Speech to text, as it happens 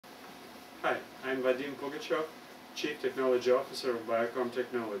I'm Vadim Pugachev, Chief Technology Officer of Biocom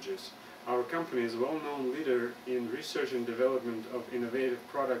Technologies. Our company is a well-known leader in research and development of innovative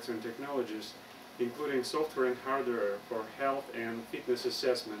products and technologies, including software and hardware for health and fitness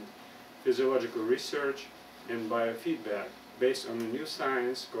assessment, physiological research, and biofeedback based on a new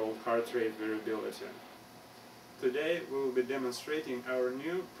science called heart rate variability. Today we will be demonstrating our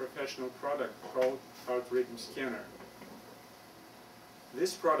new professional product called Heart Rhythm Scanner.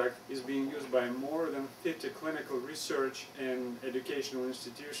 This product is being used by more than 50 clinical research and educational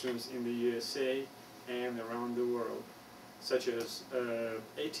institutions in the USA and around the world, such as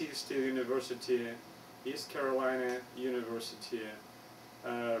A.T. Still University, East Carolina University,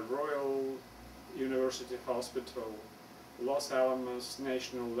 Royal University Hospital, Los Alamos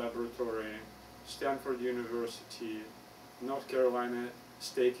National Laboratory, Stanford University, North Carolina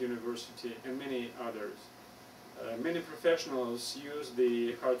State University, and many others. Many professionals use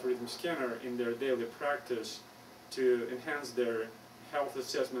the heart rhythm scanner in their daily practice to enhance their health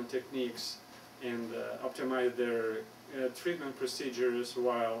assessment techniques and optimize their treatment procedures,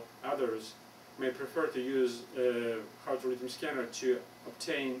 while others may prefer to use heart rhythm scanner to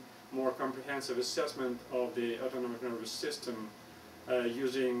obtain more comprehensive assessment of the autonomic nervous system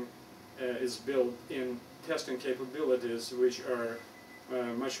using its built-in testing capabilities, which are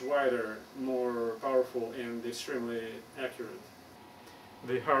much wider, more powerful, and extremely accurate.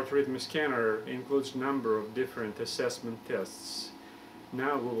 The heart rhythm scanner includes a number of different assessment tests.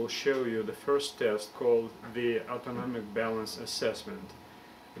 Now we will show you the first test called the Autonomic Balance Assessment.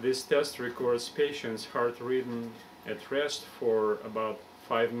 This test records patient's heart rhythm at rest for about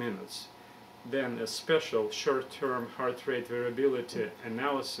 5 minutes. Then a special short-term heart rate variability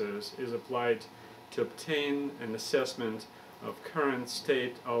analysis is applied to obtain an assessment of current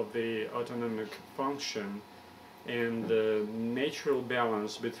state of the autonomic function and the natural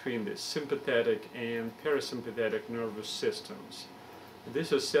balance between the sympathetic and parasympathetic nervous systems.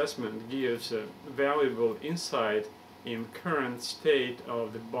 This assessment gives a valuable insight in current state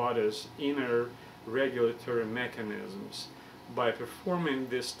of the body's inner regulatory mechanisms. By performing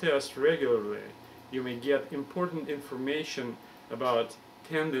this test regularly, you may get important information about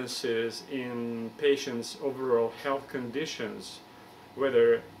tendencies in patients' overall health conditions,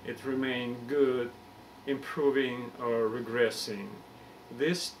 whether it remains good, improving, or regressing.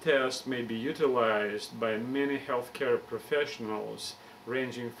 This test may be utilized by many healthcare professionals,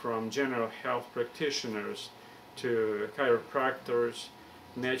 ranging from general health practitioners to chiropractors,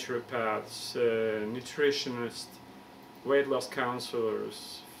 naturopaths, nutritionists, weight loss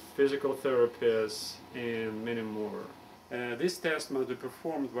counselors, physical therapists, and many more. This test must be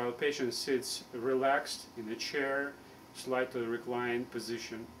performed while patient sits relaxed in a chair, slightly reclined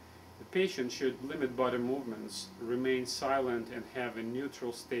position. The patient should limit body movements, remain silent, and have a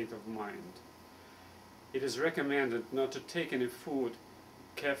neutral state of mind. It is recommended not to take any food,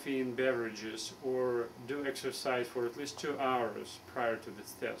 caffeine beverages, or do exercise for at least 2 hours prior to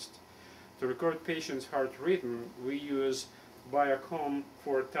this test. To record patient's heart rhythm, we use Biocom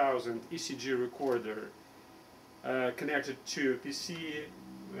 4000 ECG recorder connected to PC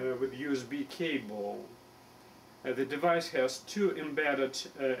with USB cable. The device has 2 embedded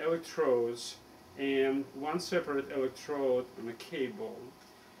electrodes and 1 separate electrode on a cable.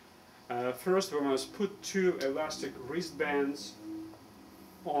 First, we must put 2 elastic wristbands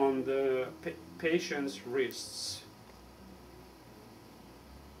on the patient's wrists.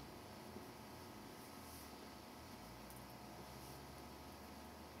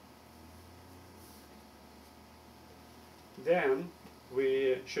 Then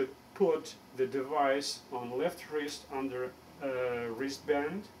we should put the device on left wrist under a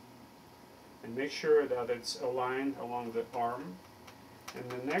wristband and make sure that it's aligned along the arm. And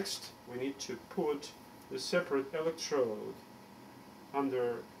then next we need to put the separate electrode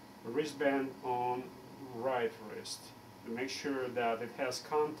under a wristband on right wrist to make sure that it has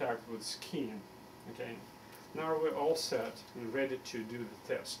contact with skin. Okay. Now we're all set and ready to do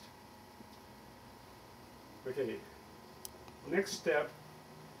the test. Okay. Next step,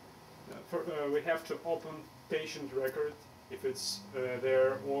 we have to open patient record if it's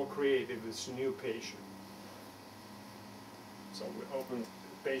there, or create if it's a new patient. So we open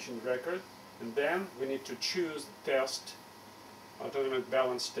patient record, and then we need to choose the test, autonomic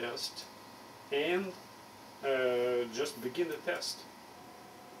balance test, and just begin the test.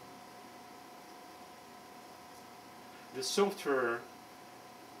 The software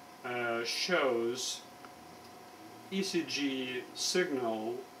shows ECG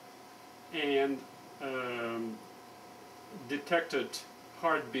signal and detected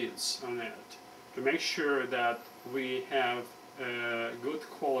heartbeats on it to make sure that we have good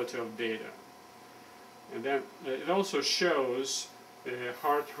quality of data. And then it also shows a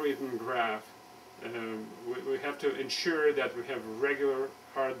heart rhythm graph. We have to ensure that we have regular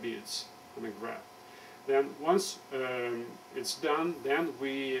heartbeats on the graph. Then once it's done, then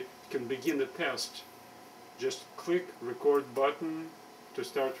we can begin the test. Just click record button to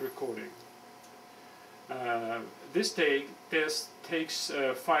start recording. This test takes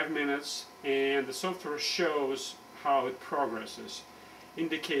 5 minutes, and the software shows how it progresses,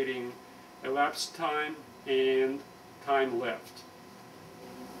 indicating elapsed time and time left.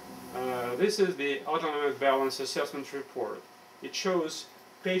 This is the Autonomic Balance Assessment Report. It shows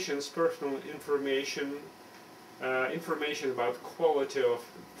patients' personal information, information about quality of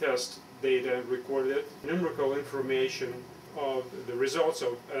test data recorded, numerical information of the results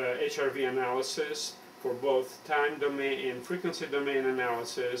of HRV analysis for both time domain and frequency domain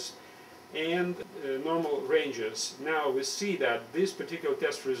analysis, and normal ranges. Now we see that these particular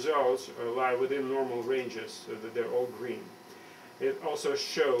test results lie within normal ranges, so that they're all green. It also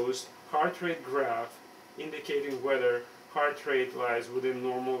shows heart rate graph indicating whether heart rate lies within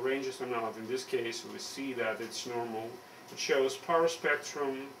normal ranges or not. In this case we see that it's normal. It shows power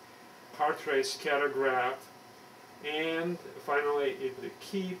spectrum, heart rate scatter graph, and finally the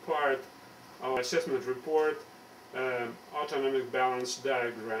key part of assessment report, autonomic balance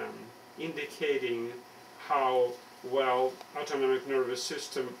diagram, indicating how well autonomic nervous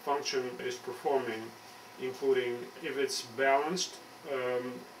system function is performing, including if it's balanced,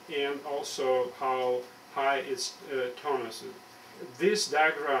 and also how high its tonus is. This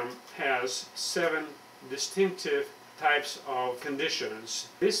diagram has 7 distinctive types of conditions.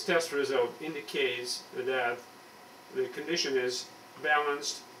 This test result indicates that the condition is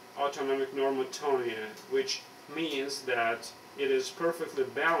balanced autonomic normotonia, which means that it is perfectly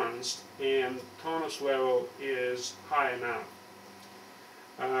balanced and tonus level is high enough.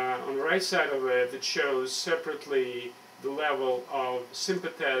 On the right side of it, it shows separately the level of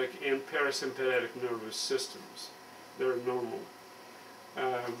sympathetic and parasympathetic nervous systems. They're normal.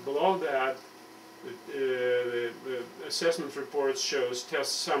 Below that, the assessment report shows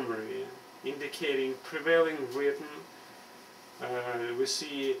test summary, indicating prevailing rhythm. We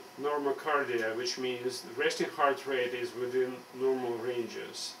see normocardia, which means the resting heart rate is within normal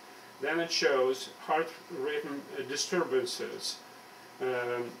ranges. Then it shows heart rhythm disturbances,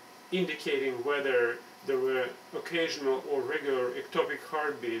 indicating whether there were occasional or regular ectopic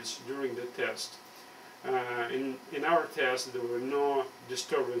heartbeats during the test. In our test, there were no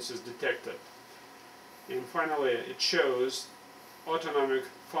disturbances detected. And finally, it shows autonomic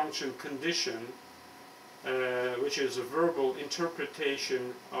function condition, which is a verbal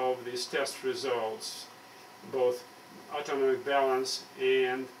interpretation of these test results, both autonomic balance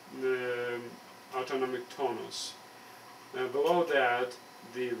and autonomic tonus. Below that,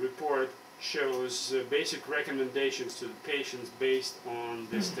 the report shows basic recommendations to the patients based on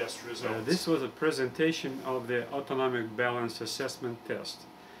this test results. This was a presentation of the Autonomic Balance Assessment Test.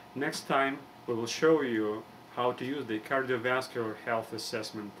 Next time we will show you how to use the Cardiovascular Health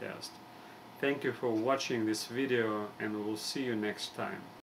Assessment Test. Thank you for watching this video, and we will see you next time.